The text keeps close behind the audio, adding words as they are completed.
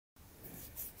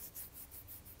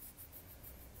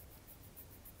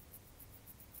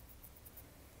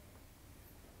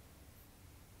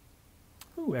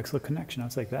Ooh, excellent connection. I'll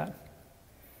take that.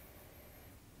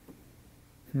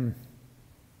 There's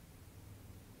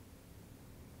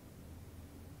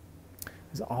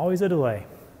always a delay.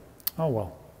 Oh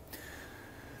well.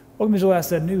 Welcome to Digital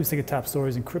Asset News. Take the top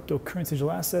stories in cryptocurrency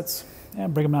digital assets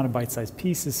and break them down in bite-sized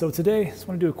pieces. So today, I just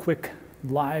want to do a quick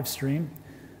live stream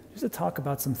just to talk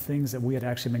about some things that we had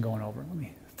actually been going over. Let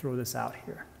me throw this out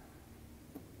here.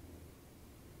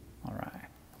 All right.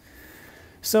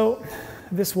 So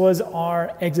this was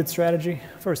our exit strategy.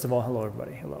 First of all, hello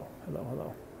everybody. Hello, hello,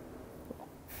 hello,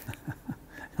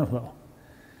 hello. Hello.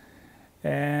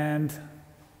 And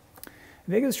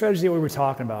the exit strategy that we were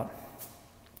talking about,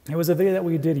 it was a video that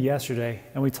we did yesterday,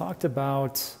 and we talked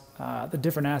about the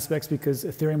different aspects because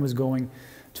Ethereum was going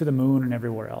to the moon and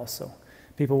everywhere else. So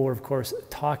people were, of course,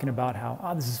 talking about how,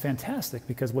 oh, this is fantastic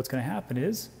because what's going to happen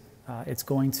is it's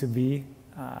going to be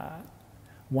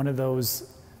one of those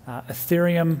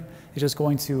Ethereum is just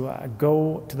going to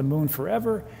go to the moon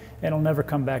forever and it'll never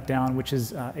come back down, which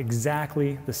is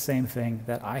exactly the same thing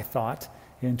that I thought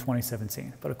in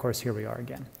 2017. But of course, here we are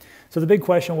again. So the big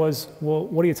question was, well,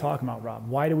 what are you talking about, Rob?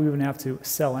 Why do we even have to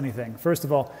sell anything? First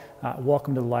of all,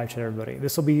 welcome to the live chat, everybody.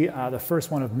 This will be the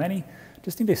first one of many.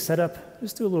 Just need to set up,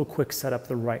 just do a little quick setup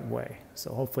the right way.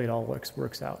 So hopefully it all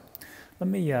works out. Let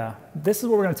me, this is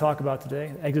what we're going to talk about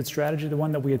today, exit strategy, the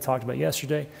one that we had talked about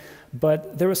yesterday.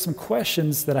 But there were some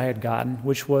questions that I had gotten,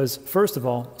 which was, first of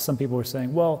all, some people were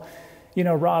saying, well, you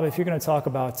know, Rob, if you're going to talk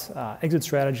about exit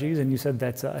strategies and you said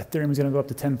that Ethereum is going to go up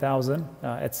to 10,000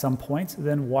 at some point,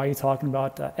 then why are you talking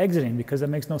about exiting? Because that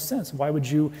makes no sense. Why would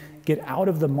you get out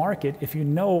of the market if you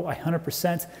know 100%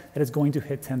 that it's going to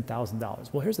hit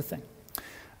 $10,000? Well, here's the thing.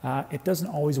 It doesn't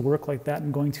always work like that.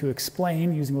 I'm going to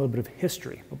explain using a little bit of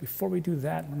history. But before we do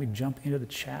that, let me jump into the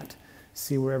chat,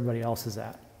 see where everybody else is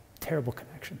at. Terrible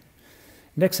connection.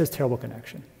 Nick says terrible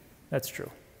connection. That's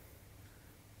true.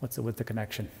 What's it with the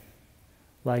connection?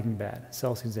 Lagging bad.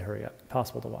 Celsius needs to hurry up.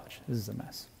 Possible to watch. This is a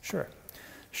mess. Sure.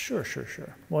 Sure.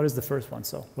 What is the first one?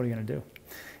 So what are you going to do?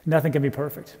 Nothing can be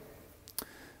perfect.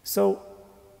 So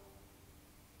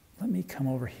let me come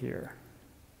over here.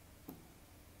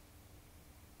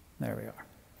 There we are.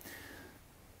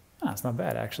 Ah, it's not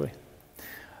bad, actually.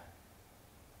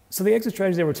 So the exit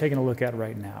strategy that we're taking a look at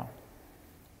right now.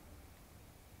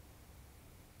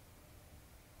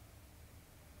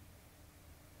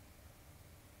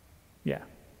 Yeah.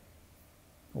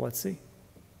 Well, let's see.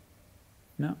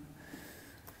 No.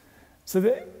 So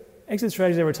the exit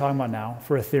strategy that we're talking about now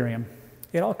for Ethereum,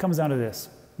 it all comes down to this.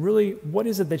 Really, what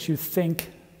is it that you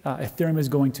think Ethereum is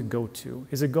going to go to?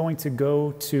 Is it going to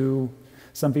go to,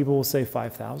 some people will say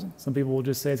 5,000. Some people will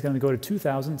just say it's going to go to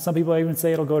 2,000. Some people even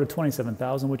say it'll go to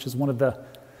 27,000, which is one of the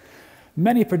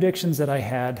many predictions that I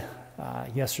had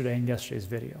yesterday in yesterday's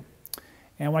video.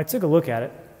 And when I took a look at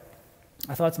it,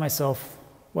 I thought to myself,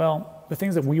 well, the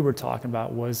things that we were talking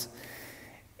about was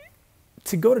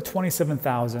to go to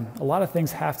 27,000, a lot of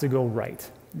things have to go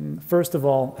right. First of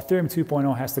all, Ethereum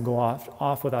 2.0 has to go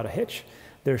off without a hitch.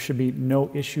 There should be no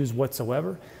issues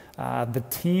whatsoever. The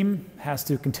team has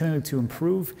to continue to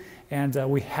improve, and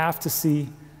we have to see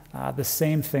the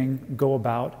same thing go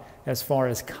about as far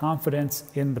as confidence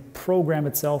in the program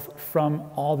itself from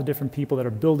all the different people that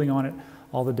are building on it,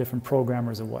 all the different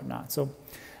programmers and whatnot. So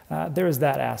there is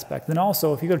that aspect. Then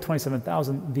also, if you go to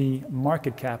 27,000, the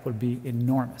market cap would be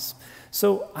enormous.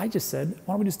 So I just said,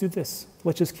 why don't we just do this?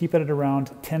 Let's just keep it at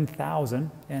around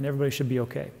 10,000, and everybody should be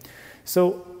okay.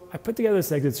 So I put together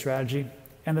this exit strategy,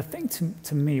 and the thing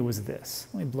to me was this.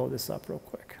 Let me blow this up real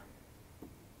quick.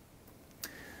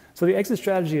 So the exit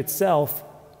strategy itself,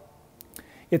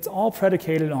 it's all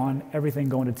predicated on everything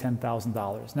going to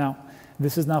 $10,000. Now,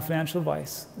 this is not financial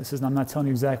advice. I'm not telling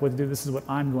you exactly what to do. This is what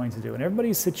I'm going to do. And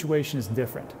everybody's situation is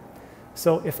different.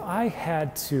 So if I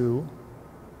had to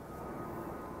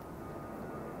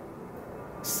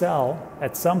sell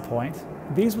at some point,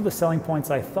 these were the selling points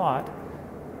I thought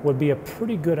would be a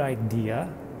pretty good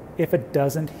idea if it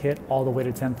doesn't hit all the way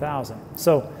to 10,000.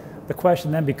 So the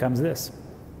question then becomes this.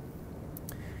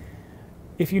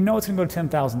 If you know it's going to go to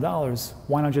 $10,000,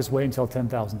 why not just wait until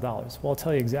 $10,000? Well, I'll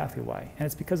tell you exactly why. And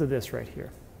it's because of this right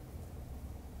here.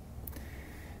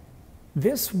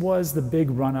 This was the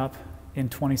big run-up in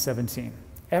 2017.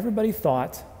 Everybody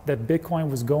thought that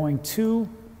Bitcoin was going to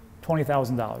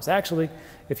 $20,000. Actually,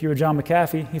 if you were John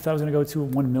McAfee, he thought it was going to go to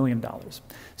 $1 million.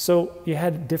 So you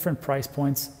had different price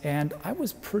points, and I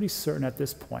was pretty certain at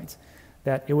this point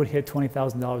that it would hit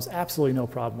 $20,000, absolutely no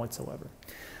problem whatsoever.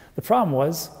 The problem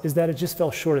is that it just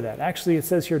fell short of that. Actually, it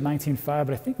says here 19.5, but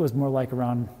I think it was more like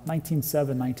around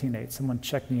 19.7, 19.8. Someone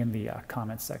checked me in the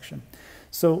comments section.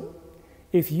 So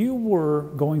if you were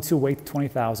going to wait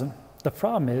 20,000 The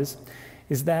problem is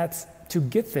that to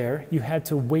get there, you had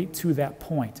to wait to that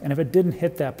point. And if it didn't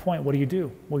hit that point, what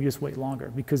do? Well, you just wait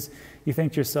longer because you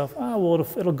think to yourself, oh, well,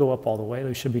 it'll go up all the way.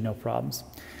 There should be no problems.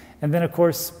 And then, of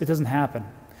course, it doesn't happen.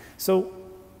 So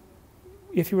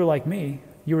if you were like me,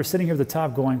 you were sitting here at the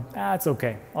top going, it's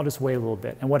okay. I'll just wait a little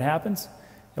bit. And what happens?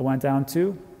 It went down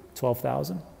to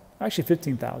 12,000, actually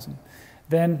 15,000,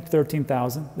 then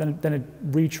 13,000, then it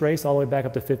retraced all the way back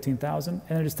up to 15,000,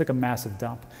 and it just took a massive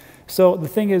dump. So the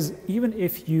thing is, even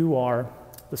if you are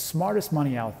the smartest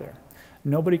money out there,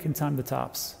 nobody can time the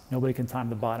tops. Nobody can time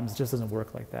the bottoms. It just doesn't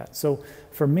work like that. So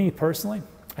for me personally,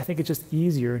 I think it's just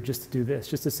easier just to do this,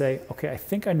 just to say, okay, I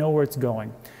think I know where it's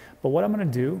going. But what I'm going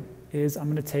to do is I'm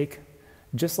going to take,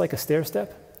 just like a stair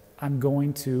step, I'm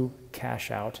going to cash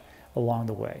out along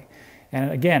the way.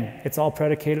 And again, it's all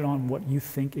predicated on what you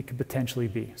think it could potentially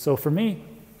be. So for me,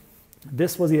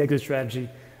 this was the exit strategy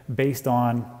based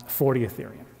on 40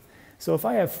 Ethereum. So if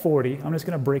I have 40, I'm just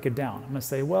going to break it down. I'm going to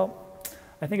say, well,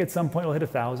 I think at some point it'll hit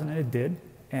 1,000, and it did,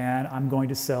 and I'm going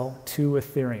to sell 2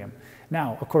 Ethereum.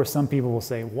 Now, of course, some people will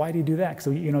say, why do you do that?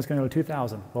 Because you know it's going to go to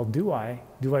 2,000. Well, do I?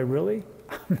 Do I really?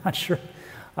 I'm not sure.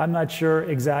 I'm not sure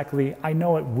exactly. I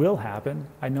know it will happen.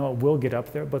 I know it will get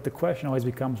up there, but the question always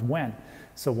becomes when.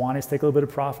 So one is take a little bit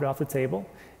of profit off the table,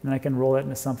 and then I can roll that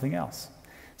into something else.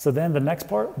 So then the next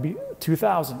part would be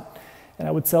 2,000, and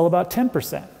I would sell about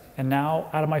 10%. And now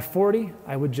out of my 40,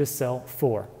 I would just sell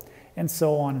 4, and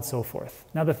so on and so forth.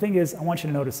 Now the thing is, I want you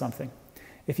to notice something.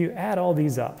 If you add all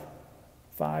these up,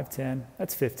 5, 10,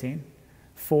 that's 15,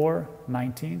 4,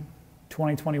 19,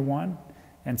 20, 21,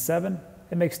 and 7,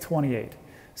 it makes 28.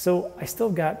 So I still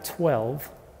got 12.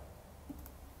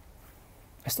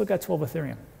 I still got 12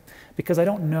 Ethereum because I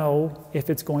don't know if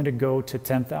it's going to go to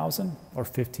 10,000 or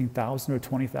 15,000 or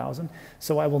 20,000.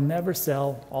 So I will never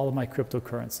sell all of my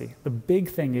cryptocurrency. The big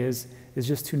thing is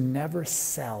just to never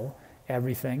sell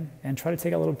everything and try to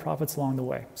take out little profits along the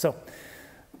way. So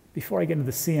before I get into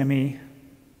the CME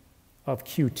of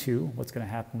Q2, what's going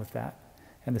to happen with that,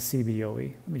 and the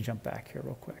CBOE, let me jump back here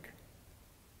real quick.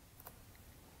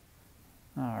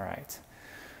 All right.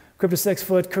 Crypto 6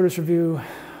 foot, Curtis review,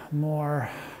 more.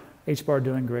 HBAR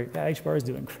doing great. Yeah, HBAR is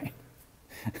doing great.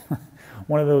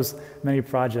 One of those many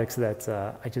projects that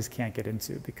I just can't get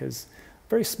into because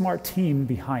very smart team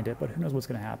behind it, but who knows what's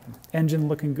going to happen. Engine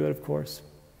looking good, of course.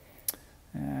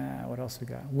 What else we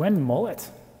got? When Mullet.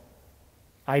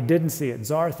 I didn't see it.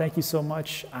 Czar, thank you so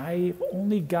much. I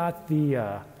only got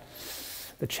the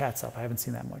chats up. I haven't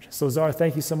seen that much. So Czar,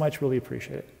 thank you so much. Really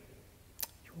appreciate it.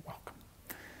 You're welcome.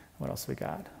 What else we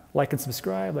got? Like and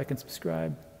subscribe, like and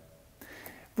subscribe.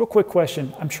 Real quick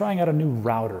question. I'm trying out a new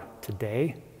router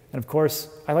today. And of course,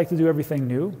 I like to do everything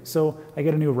new. So I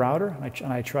get a new router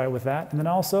and I try with that. And then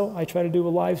also I try to do a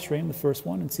live stream, the first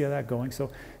one, and see how that's going.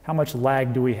 So how much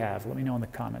lag do we have? Let me know in the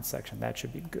comments section. That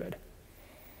should be good.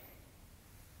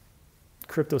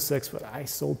 Crypto 6 foot. I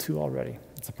sold 2 already.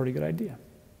 It's a pretty good idea.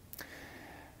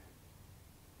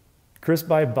 Chris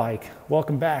by Bike.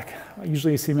 Welcome back.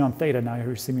 Usually you see me on Theta. Now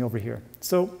you see me over here.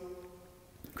 So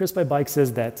Chris by Bike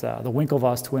says that the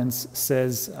Winklevoss twins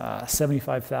says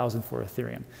 75,000 for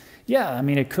Ethereum. Yeah, I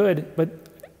mean, it could, but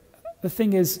the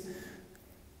thing is,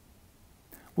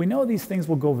 we know these things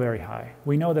will go very high.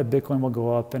 We know that Bitcoin will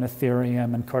go up and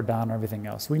Ethereum and Cardano and everything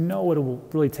else. We know it will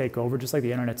really take over, just like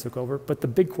the internet took over. But the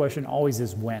big question always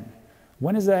is when.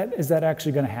 When is that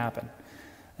actually going to happen?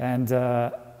 And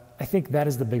I think that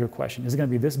is the bigger question. Is it going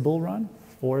to be this bull run,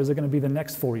 or is it going to be the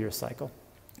next 4-year cycle?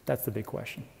 That's the big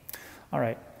question. All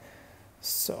right,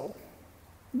 so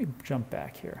let me jump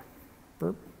back here.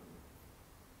 Burp.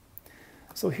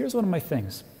 So here's one of my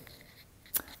things.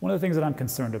 One of the things that I'm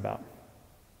concerned about.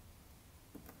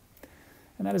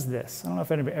 And that is this. I don't know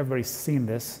if everybody's seen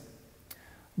this,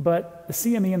 but the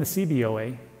CME and the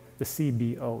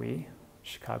CBOE,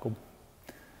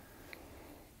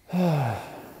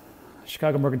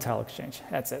 Chicago Mercantile Exchange,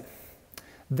 that's it.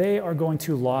 They are going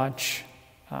to launch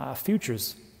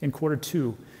futures in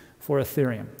Q2 for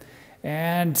Ethereum.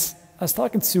 And I was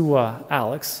talking to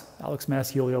Alex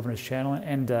Mascioli over on his channel,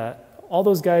 and all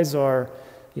those guys are,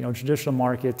 traditional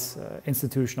markets,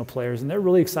 institutional players, and they're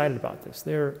really excited about this.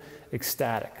 They're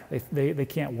ecstatic. They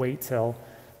can't wait till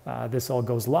this all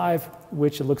goes live,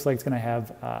 which it looks like it's going to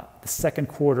have the second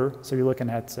quarter. So you're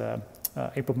looking at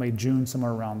April, May, June,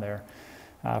 somewhere around there,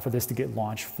 for this to get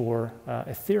launched for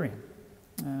Ethereum.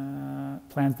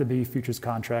 Plans to be futures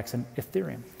contracts in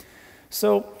Ethereum.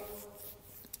 So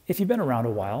if you've been around a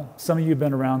while, some of you have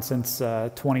been around since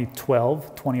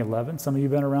 2012, 2011. Some of you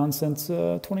have been around since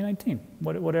 2019.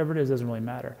 Whatever it is, doesn't really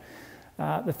matter.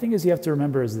 The thing is you have to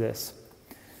remember is this.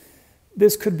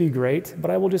 This could be great,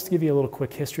 but I will just give you a little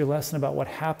quick history lesson about what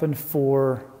happened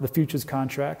for the futures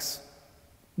contracts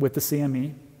with the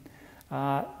CME.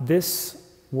 This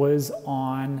was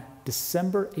on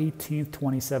December 18th,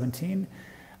 2017.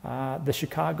 The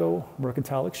Chicago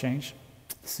Mercantile Exchange,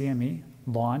 CME,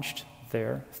 launched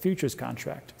their futures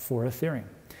contract for Ethereum.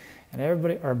 And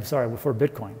everybody, or sorry, for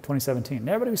Bitcoin, 2017. And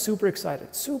everybody was super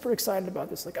excited about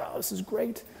this. Like, oh, this is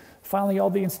great. Finally, all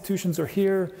the institutions are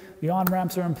here. The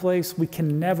on-ramps are in place. We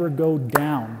can never go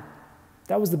down.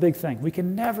 That was the big thing. We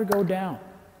can never go down.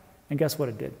 And guess what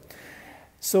it did?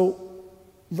 So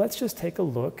let's just take a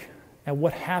look at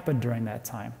what happened during that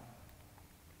time.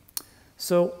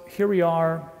 So here we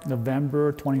are,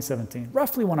 November 2017,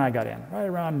 roughly when I got in, right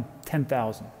around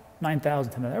 10,000,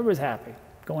 9,000, 10,000. Everybody's happy,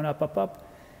 going up, up, up.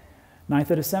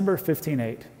 9th of December,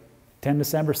 15.8. 10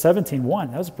 December,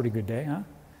 17.1. That was a pretty good day, huh?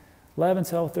 11,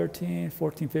 12, 13,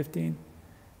 14, 15.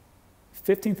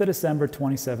 15th of December,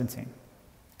 2017.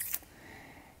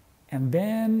 And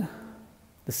then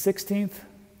the 16th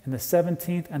and the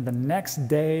 17th, and the next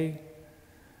day,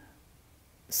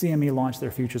 CME launched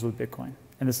their futures with Bitcoin.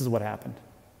 And this is what happened.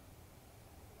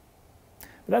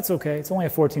 But that's okay. It's only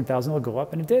at 14,000. It'll go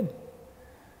up, and it did.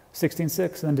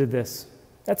 16.6, and then did this.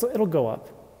 It'll go up.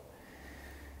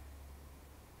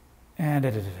 And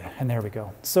there we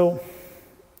go. So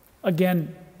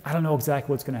again, I don't know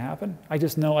exactly what's going to happen. I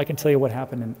just know I can tell you what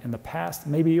happened in the past.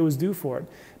 Maybe it was due for it.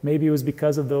 Maybe it was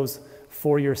because of those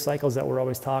 4-year cycles that we're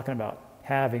always talking about,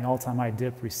 having all-time high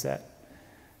dip reset,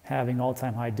 having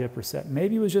all-time high dip reset.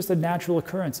 Maybe it was just a natural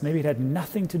occurrence. Maybe it had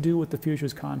nothing to do with the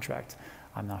futures contract.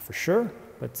 I'm not for sure,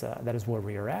 but that is where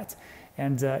we are at.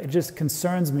 And it just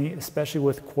concerns me, especially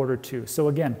with Q2. So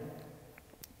again,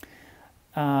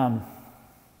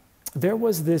 there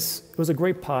was this, it was a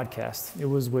great podcast. It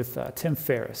was with Tim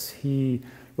Ferriss. He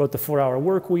wrote The 4-Hour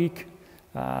Work Week,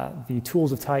 The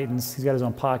Tools of Titans. He's got his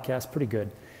own podcast, pretty good.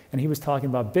 And he was talking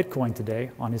about Bitcoin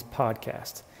today on his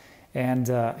podcast. And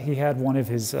he had one of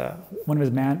his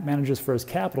managers for his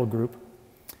capital group.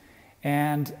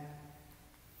 And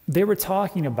they were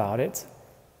talking about it,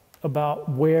 about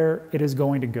where it is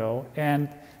going to go. And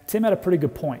Tim had a pretty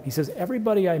good point. He says,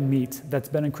 everybody I meet that's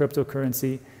been in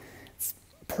cryptocurrency, it's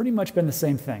pretty much been the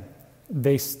same thing.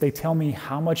 They tell me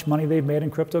how much money they've made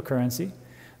in cryptocurrency.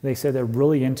 They say they're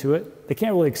really into it. They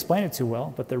can't really explain it too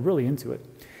well, but they're really into it.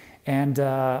 And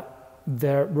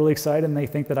they're really excited, and they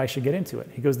think that I should get into it.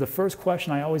 He goes, the first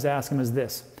question I always ask them is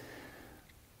this: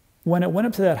 when it went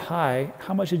up to that high,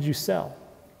 how much did you sell?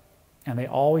 And they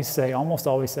always say, almost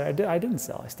always say, I didn't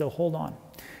sell, I still hold on.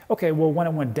 Okay, well, when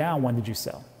it went down, when did you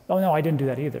sell? Oh no, I didn't do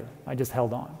that either, I just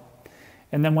held on.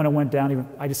 And then when it went down,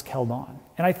 I just held on.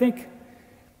 And I think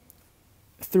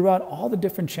throughout all the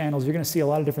different channels, you're gonna see a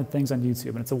lot of different things on YouTube,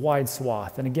 and it's a wide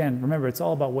swath. And again, remember, it's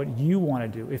all about what you wanna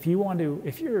do. If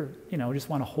you're, just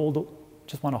wanna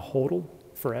hodl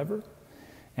forever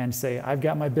and say, I've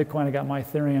got my Bitcoin, I got my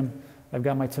Ethereum, I've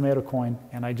got my tomato coin,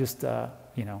 and I just,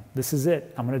 this is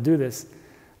it, I'm gonna do this,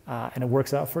 and it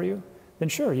works out for you, then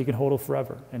sure, you can hodl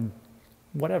forever and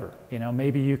whatever.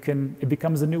 Maybe it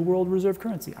becomes the new world reserve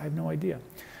currency. I have no idea.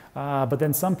 But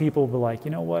then some people will be like,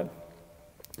 you know what,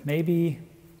 maybe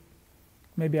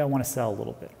I wanna sell a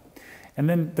little bit. And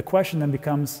then the question then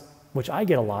becomes, which I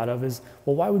get a lot of, is,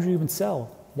 well, why would you even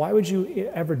sell? Why would you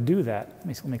ever do that?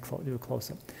 Let me do a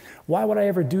close-up. Why would I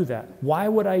ever do that? Why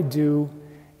would I do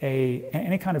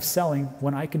any kind of selling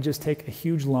when I could just take a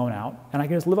huge loan out and I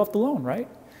can just live off the loan, right?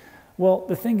 Well,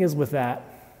 the thing is with that,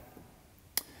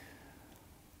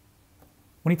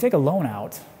 when you take a loan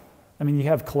out, you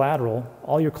have collateral,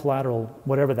 all your collateral,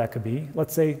 whatever that could be,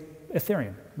 let's say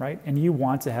Ethereum, right? And you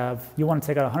want to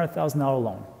take out a $100,000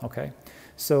 loan, okay?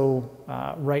 So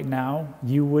right now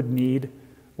you would need,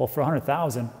 well, for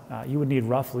 100,000, you would need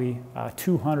roughly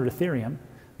 200 Ethereum,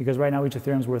 because right now each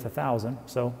Ethereum is worth 1,000,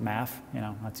 so math,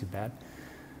 not too bad.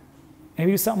 And if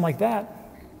you do something like that,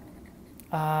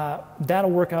 that'll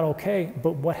work out okay,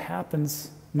 but what happens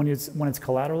when it's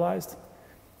collateralized,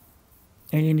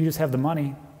 and you just have the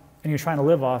money, and you're trying to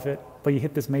live off it, but you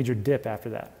hit this major dip after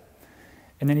that,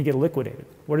 and then you get liquidated.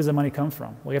 Where does the money come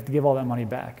from? Well, you have to give all that money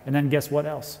back, and then guess what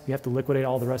else? You have to liquidate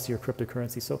all the rest of your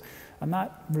cryptocurrency. So I'm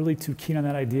not really too keen on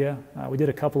that idea. We did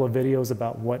a couple of videos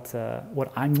about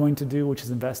what I'm going to do, which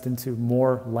is invest into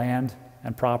more land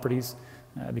and properties,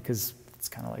 because it's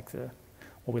kind of like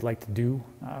what we'd like to do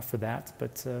for that.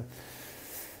 But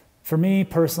for me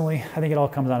personally, I think it all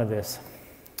comes down to this.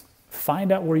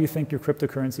 Find out where you think your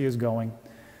cryptocurrency is going.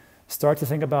 Start to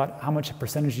think about how much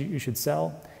percentage you should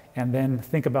sell, and then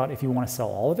think about if you want to sell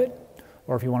all of it,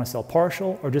 or if you want to sell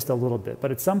partial, or just a little bit.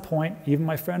 But at some point, even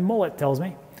my friend Mullet tells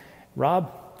me,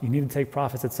 Rob, You need to take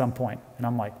profits at some point. And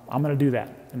I'm like, I'm going to do that.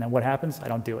 And then what happens? I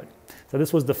don't do it. So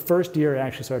this was the first year I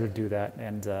actually started to do that.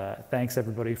 And thanks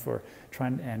everybody for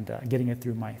trying and getting it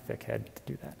through my thick head to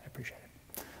do that. I appreciate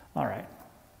it. All right.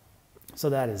 So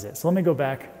that is it. So let me go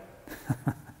back.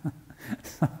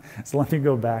 So let me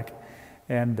go back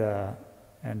and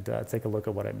take a look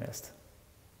at what I missed.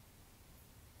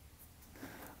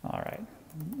 All right.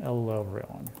 Hello,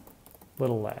 everyone.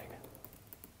 Little lag.